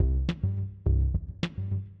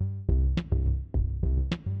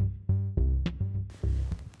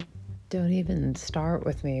Don't even start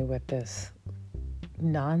with me with this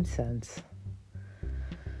nonsense.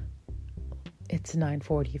 It's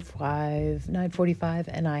 9:45,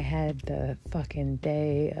 and I had the fucking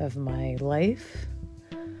day of my life.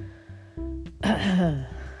 I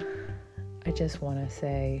just want to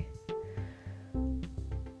say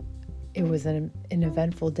it was an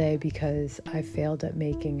eventful day because I failed at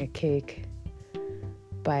making a cake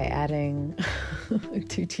by adding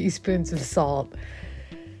 2 teaspoons of salt,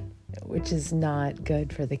 which is not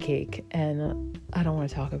good for the cake, and I don't want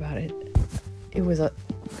to talk about it. It was a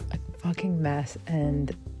fucking mess,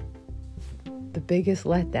 and the biggest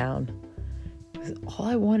letdown was all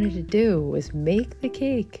I wanted to do was make the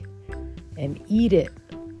cake and eat it,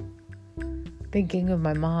 thinking of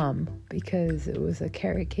my mom, because it was a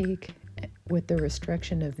carrot cake with the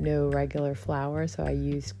restriction of no regular flour, so I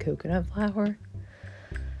used coconut flour.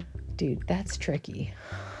 Dude, that's tricky.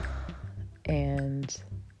 And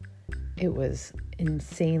it was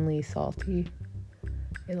insanely salty.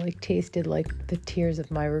 It tasted like the tears of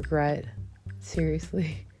my regret.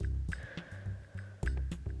 Seriously.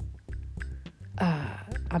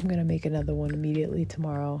 I'm gonna make another one immediately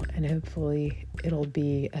tomorrow, and hopefully it'll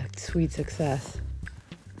be a sweet success.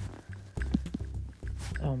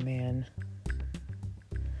 Oh man.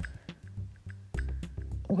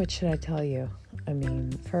 What should I tell you? I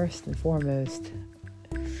mean, first and foremost,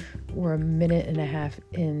 we're a minute and a half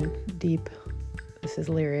in deep. This is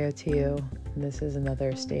Lirio to you, and this is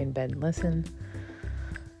another Stay in Bed and Listen.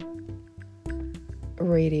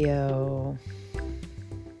 Radio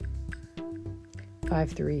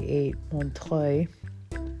 538 Montreuil.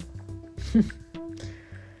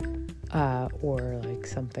 Or like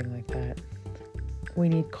something like that. We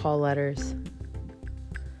need call letters.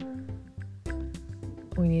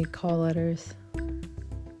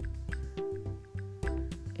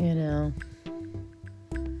 You know,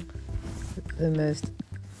 the most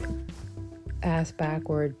ass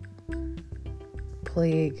backward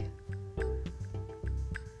plague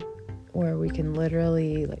where we can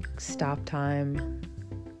literally stop time,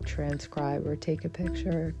 transcribe, or take a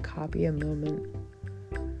picture, copy a moment.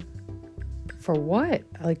 For what?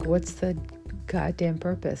 What's the goddamn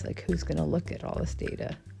purpose? Who's gonna look at all this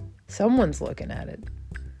data? Someone's looking at it.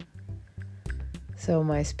 So am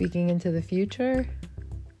I speaking into the future?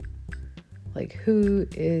 Who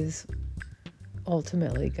is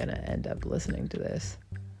ultimately gonna end up listening to this?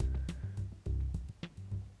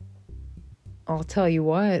 I'll tell you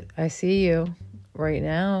what, I see you right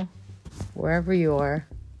now, wherever you are.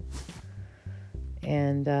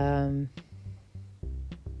 And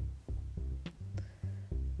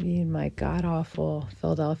me and my god-awful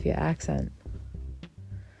Philadelphia accent.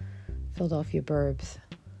 Philadelphia burbs.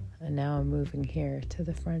 And now I'm moving here to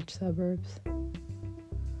the French suburbs.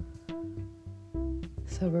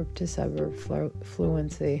 Suburb to suburb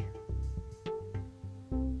fluency.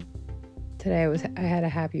 Today I had a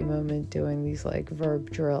happy moment doing these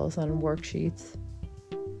verb drills on worksheets.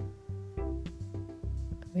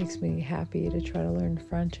 It makes me happy to try to learn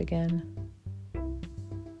French again.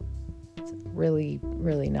 It's really,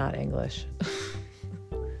 really not English.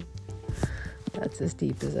 That's as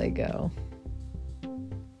deep as I go.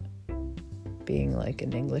 Being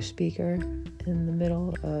an English speaker in the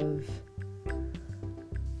middle of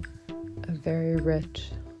a very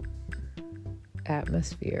rich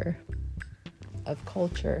atmosphere of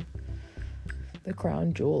culture, the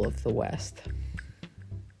crown jewel of the West.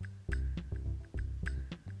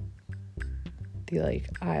 The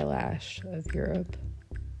eyelash of Europe,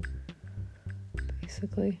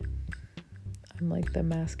 basically. I'm the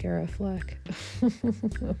mascara fleck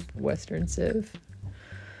of Western Civ.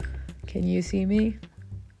 Can you see me?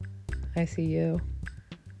 I see you.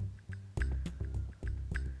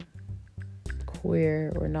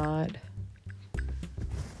 Queer or not.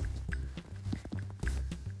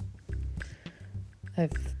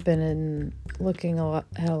 I've been looking at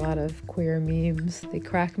a lot of queer memes. They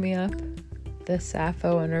crack me up. The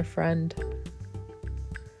Sappho and her friend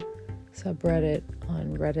subreddit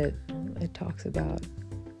on Reddit. It talks about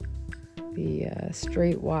the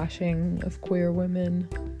straight washing of queer women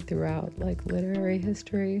throughout literary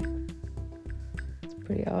history. It's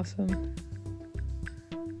pretty awesome.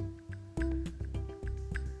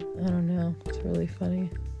 I don't know, it's really funny.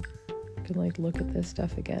 I can look at this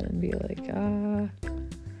stuff again and be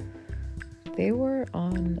they were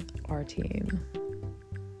on our team,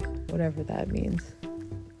 whatever that means.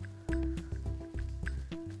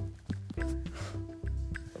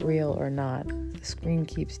 Real or not, the screen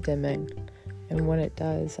keeps dimming, and when it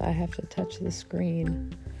does, I have to touch the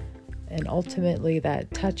screen, and ultimately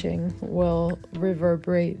that touching will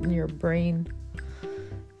reverberate in your brain.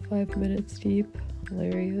 5 minutes deep.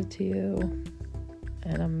 Lario to you.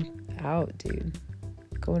 And I'm out, dude.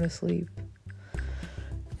 Going to sleep.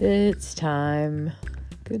 It's time.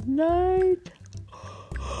 Good night.